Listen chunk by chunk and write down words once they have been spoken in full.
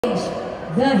The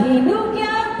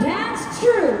Hinugya Dance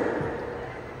Troupe.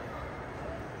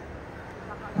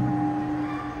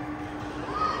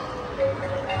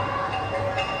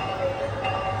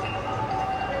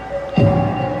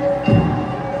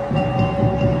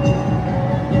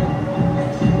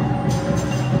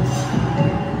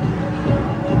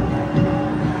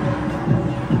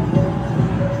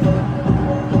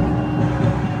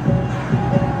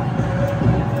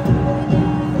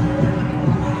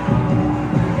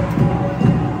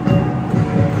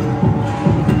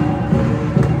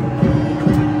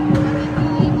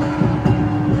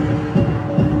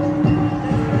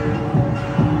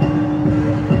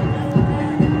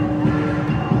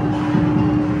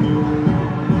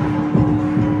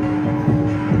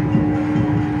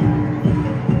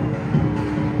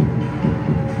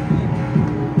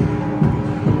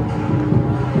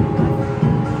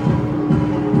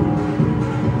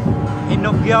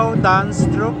 Hinugya Dance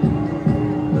Troupe.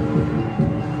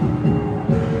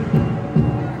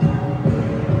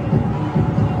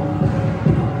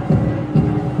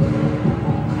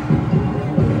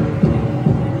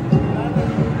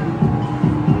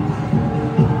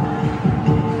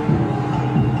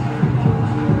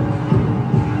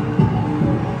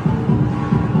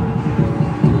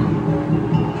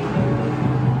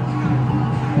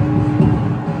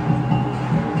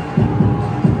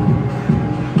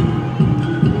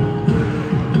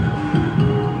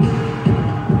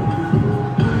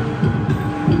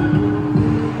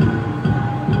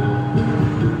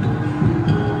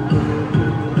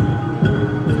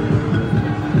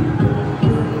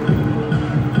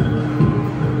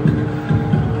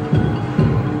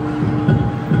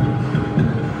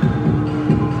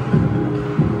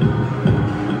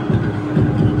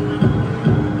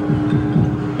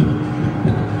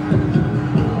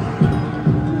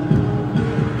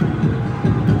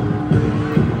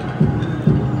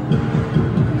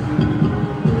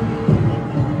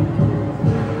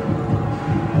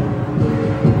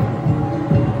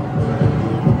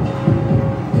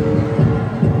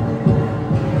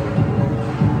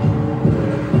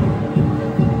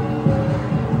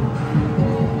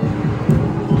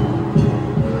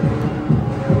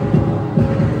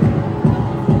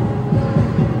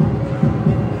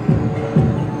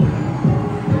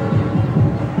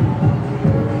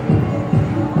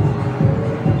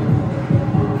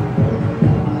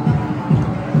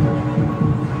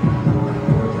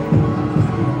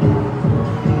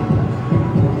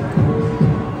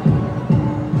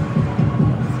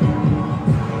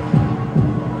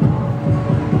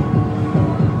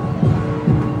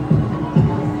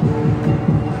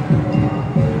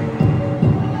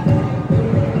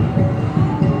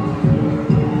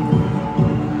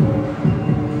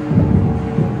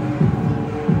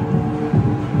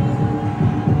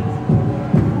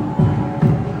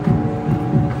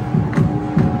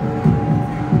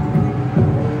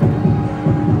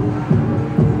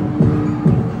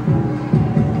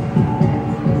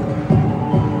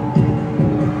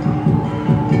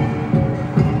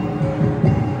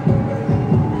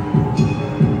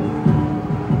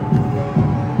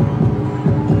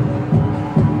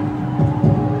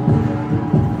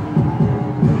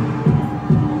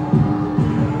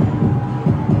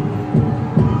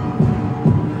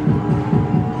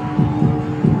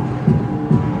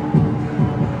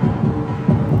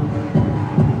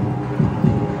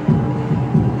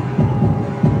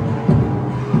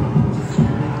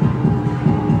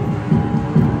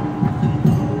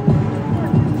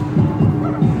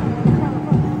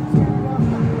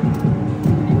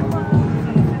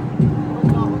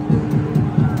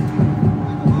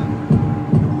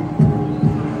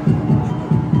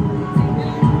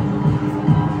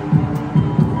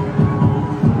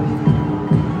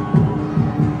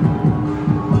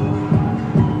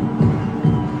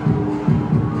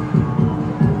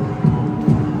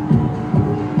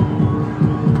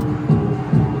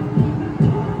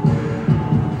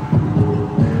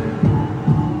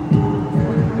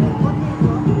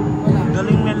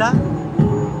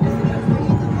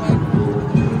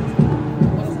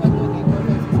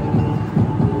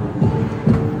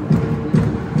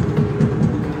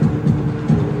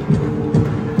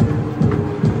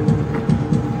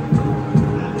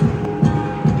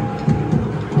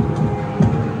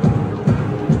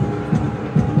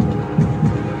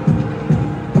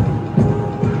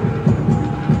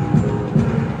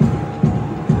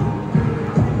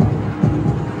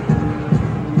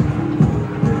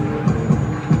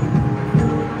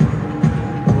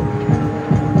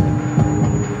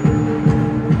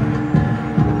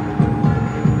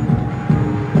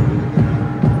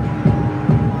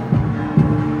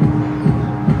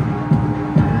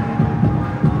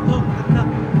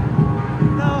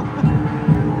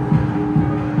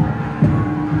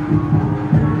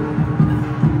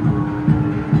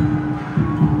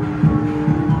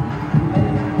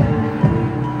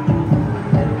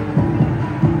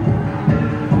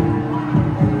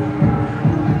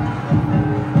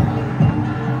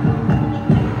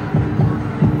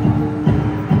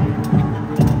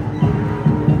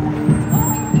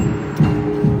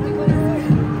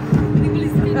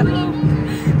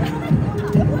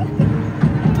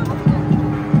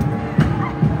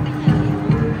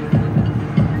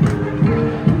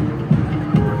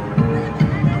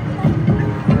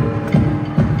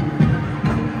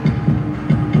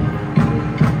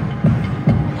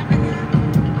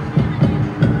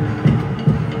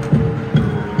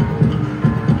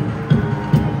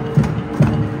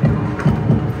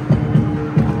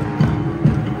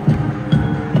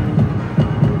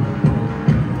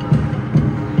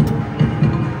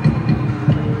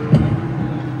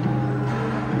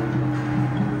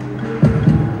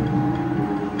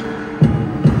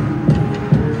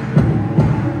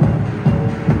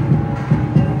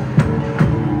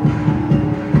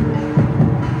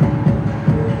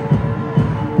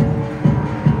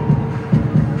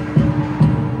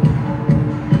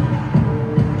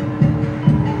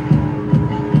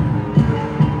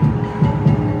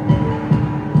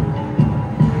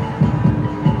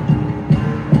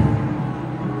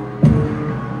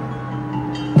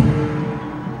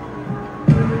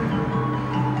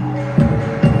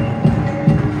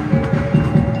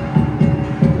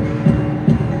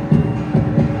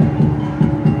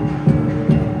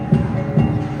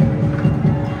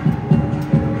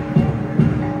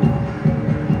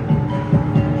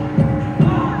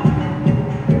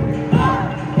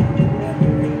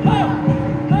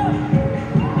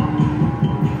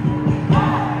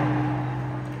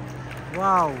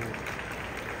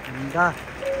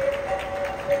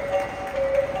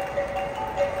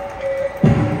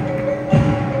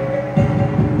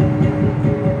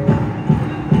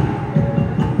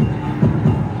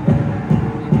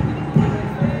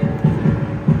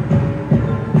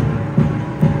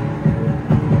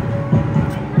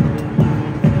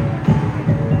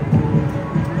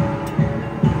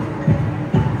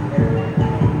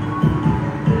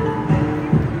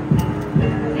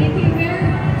 Thank you very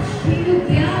much,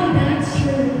 Hinugyao, that's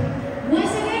true.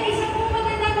 Once again, isang po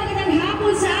magandang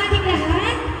hapon sa ating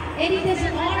lahat. And it is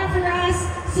an honor for us,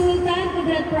 Sultan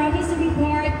Kudarat Province, to be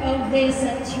part of this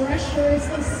Treasures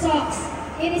of Socks.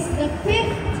 It is the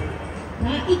 5th,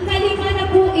 ikalima na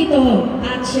po ito,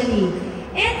 actually.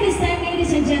 And this time,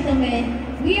 ladies and gentlemen,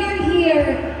 we are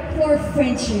here for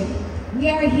friendship. We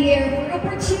are here for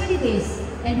opportunities.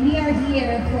 And we are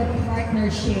here for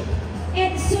partnership.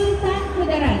 And Sultan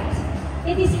Kudarat,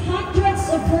 it is hundreds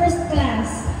of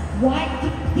first-class white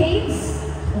caves,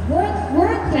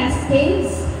 world-class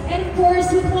caves, and of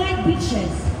course with white beaches,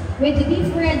 with the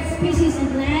different species of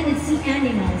land and sea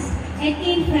animals. And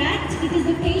in fact, it is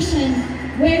the location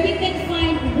where we can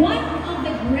find one of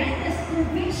the grandest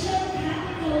provincial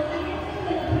capital in the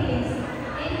Philippines.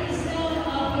 It is known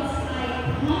of its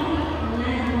iconic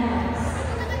landmarks.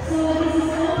 So this is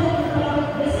open for public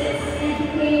visits and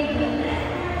became the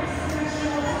landmark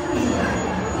special tourism.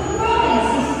 The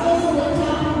province is also the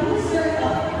top producer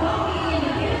of coffee in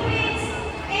the Philippines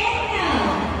and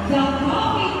now the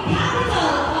coffee capital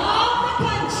of the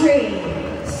country,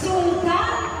 Sultan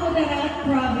Kudarat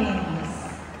Province.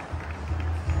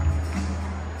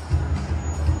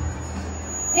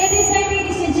 It is my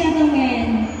ladies and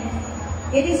gentlemen,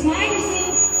 it is my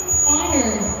distinct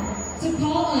honor to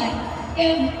call on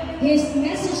his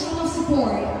message of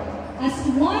support as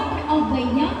one of the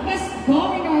youngest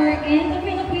governor in the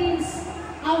Philippines,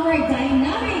 our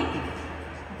dynamic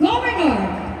governor,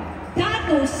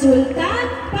 Dato Sultan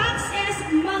Pax S.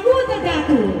 Manguda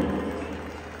Datu.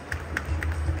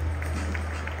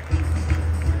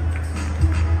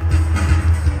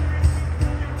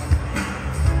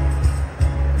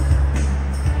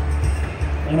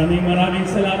 Maraming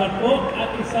salamat po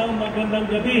at isang magandang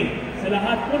gabi sa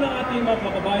lahat po ng ating mga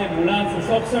kababayan mula sa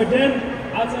Soxargen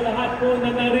at sa lahat po na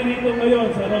naririto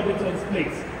ngayon sa Robinson's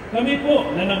Place. Kami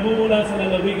po na namumula sa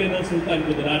lalawigan ng Sultan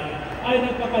Kudarat ay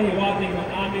nagpapahiwating ng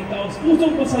aming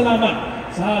taos-pusong pasalamat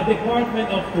sa Department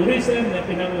of Tourism na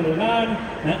pinangunahan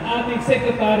ng ating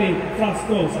Secretary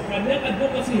Frasco sa kanyang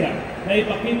advokasya na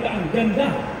ipakita ang ganda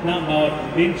ng bawat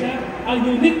probinsya, ang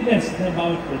uniqueness ng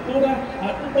bawat kultura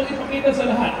at upang ipakita sa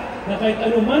lahat na kahit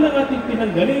anuman ang ating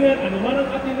pinanggalingan, anuman ang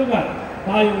ating lugar,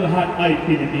 tayong lahat ay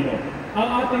Pilipino. Ang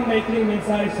ating maikling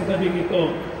mensahe sa gabing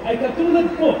ito ay katulad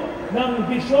po ng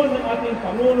bisyon ng ating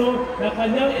Pangulo na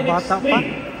kanyang in-explain,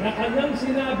 na kanyang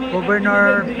sinabi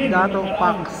Governor at Dato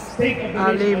Pax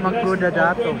Ali Manguda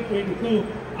Datu. 2022,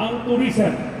 ang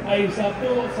tourism ay isa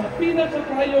po sa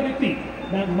pinaka-priority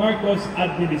ng Marcos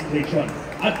administration.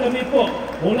 At kami po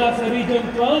mula sa Region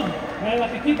 12 na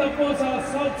nakikita po sa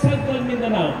South Central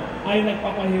Mindanao ay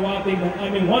nagpapahiwating ng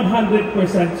aming 100%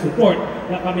 support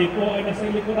na kami po ay nasa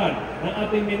likuran ng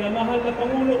ating minamahal na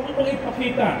Pangulo upang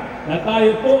ipakita na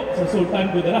tayo po sa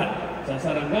Sultan Kudarat, sa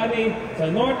Sarangani, sa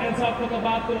North and South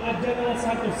Cotabato at General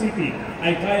Santos City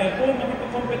ay kaya po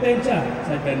makipagkompetensya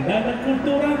sa ganda ng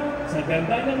kultura, sa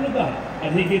ganda ng lugar at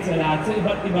higit sa lahat sa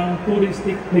iba't ibang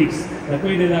touristic place na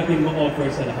pwede natin ma-offer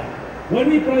sa lahat. When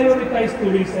we prioritize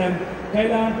tourism,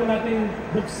 kailangan po natin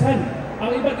buksan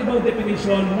ang iba't ibang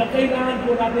definition na kailangan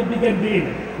po natin bigyan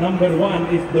din. Number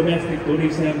 1 is domestic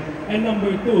tourism and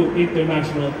number 2,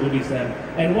 international tourism.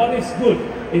 And what is good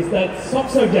is that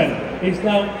Soxargen is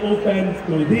now open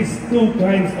to these two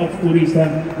kinds of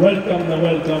tourism. Welcome na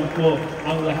welcome po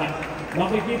ang lahat.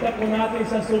 Makikita po natin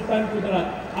sa Sultan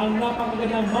Kudarat ang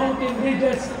napakagandang mountain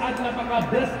ridges at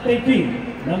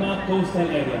napaka-breathtaking na mga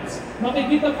coastal areas.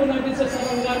 Makikita po natin sa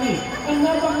Sarangani ang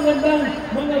napakagandang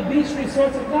mga beach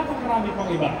resorts at napakarami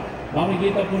pang iba.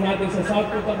 Makikita po natin sa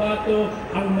South Cotabato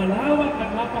ang malawak at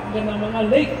napakagandang mga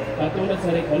lake katulad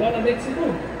sa Lake Colon at Lake Cebu.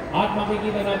 At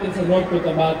makikita natin sa North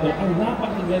Cotabato ang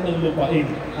napakagandang lupain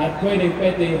at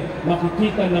pwede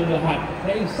makikita ng lahat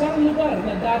na isang lugar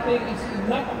na dati is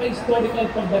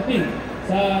napaka-historical pagdating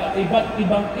sa iba't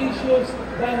ibang issues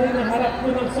dahil naharap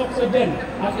po ng Soxargen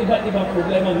at iba't ibang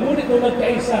problema. Ngunit kung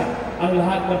magkaisa ang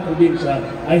lahat ng probinsya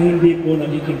ay hindi po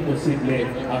nagiging posible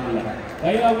ang lahat.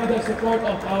 Kaya with the support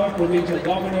of our provincial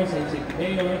governors and city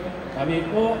mayor, kami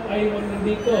po ay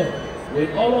nandito with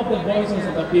all of the voices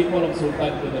of the people of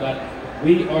Sultan Kudarat.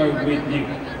 We are with you.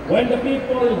 When the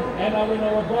people and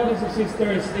our brothers and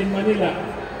sisters in Manila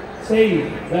say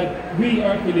that we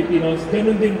are Filipinos,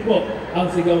 ganun din po ang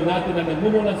sigaw natin na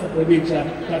nagmumula sa probinsya.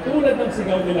 Katulad ng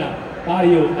sigaw nila,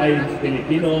 tayo ay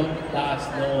Pilipino, taas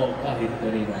noo kahit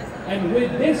kanino. And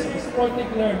with this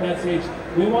particular message,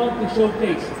 we want to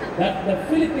showcase that the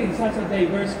Philippines has a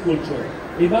diverse culture.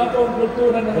 Iba po ang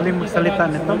kultura na nakikita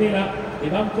natin sa Manila,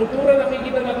 ibang kultura na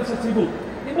nakikita natin sa Cebu,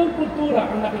 ibang kultura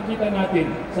ang nakikita natin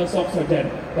sa Sorsogon.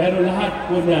 Pero lahat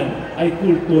po niyan ay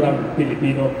kulturang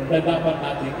Pilipino na dapat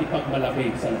natin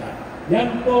ipagmalaki sa lahat.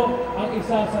 Yan po ang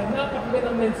isa sa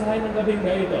napakagandang mensahe ng gabing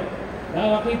na ito.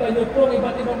 Nakakita nyo po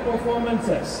iba't ibang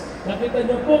performances.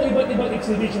 Nakita nyo po iba't ibang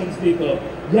exhibitions dito.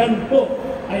 Yan po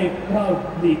ay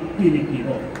proudly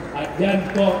Pilipino. At yan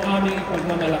po ang aming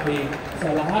ipagmamalaki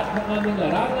sa lahat ng aming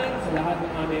larangan, sa lahat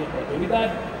ng aming oportunidad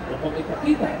upang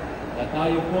ipakita na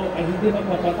tayo po ay hindi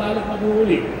magpapatalag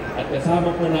maghuhuli at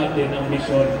kasama po natin ang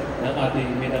misyon ng ating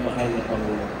minamahal na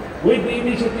Pangulo. With the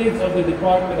initiatives of the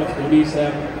Department of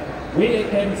Tourism, we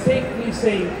can safely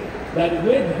say that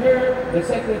with her, the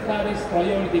Secretary's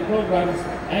priority programs,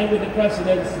 and with the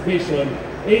President's vision,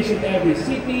 each and every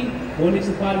city,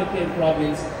 municipality, and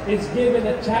province is given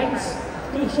a chance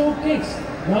to showcase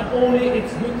not only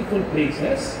its beautiful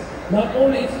places, not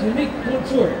only its unique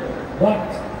culture, but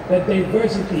the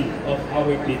diversity of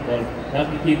our people.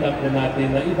 Nakikita po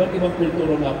natin na iba't ibang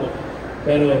kulturo na po,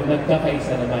 pero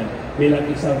nagkakaisa naman bilang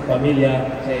isang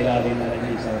pamilya sa ilalim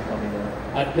ng isang Panginoon.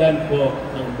 At yan po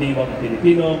ang diwang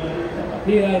Pilipino,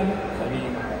 kapatiran,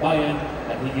 pagiging kabayan,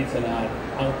 at higit sa lahat,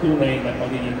 ang tunay na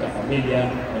pagiging kapamilya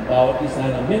ng bawat isa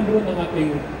ng membro ng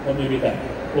ating komunidad.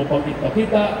 Upang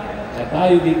ipakita na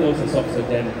tayo dito sa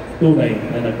Sorsogon, tunay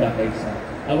na nagkakaisa.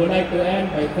 I would like to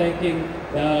end by thanking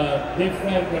the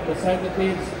different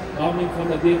representatives coming from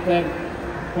the different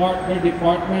partner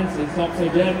departments in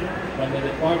Sorsogon, from the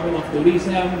Department of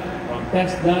Tourism, from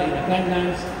TESDA in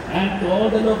attendance, and to all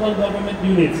the local government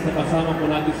units na kasama po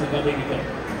natin sa gabing ito.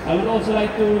 I would also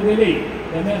like to relay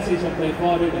the message of my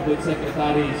father, the good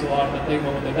Secretary Suar Tateng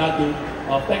Mamutadatu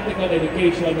of Technical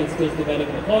Education and Skills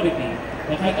Development Authority,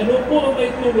 na kahit ano po ang may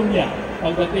tulong niya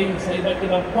pagdating sa iba't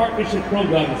ibang partnership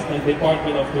programs ng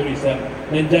Department of Tourism,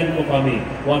 nandyan po kami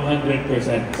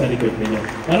 100% sa likod ninyo.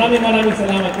 Maraming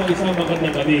salamat po, isang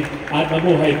magandang gabi at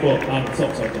mabuhay po ang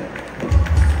Sorsogon.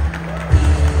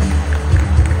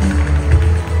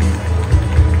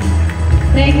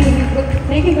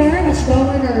 Thank you very much,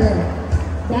 Governor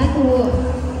Datu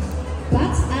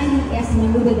Bax Ali S.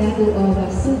 Manguda Datu of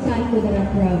Sultan Kudarat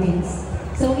Province.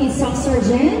 So in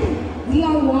Sorsogon, we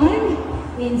are one.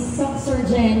 In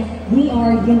Sorsogon, we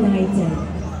are united.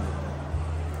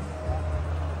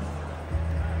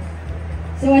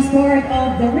 So as part of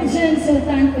the region,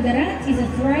 Sultan Kudarat is a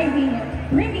thriving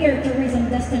premier tourism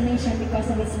destination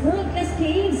because of its world-class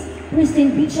caves,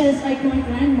 pristine beaches, iconic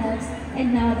landmarks,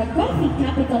 and now the coffee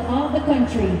capital of the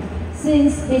country.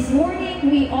 Since this morning,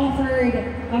 we offered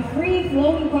a free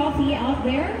flowing coffee out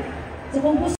there. So kung gusto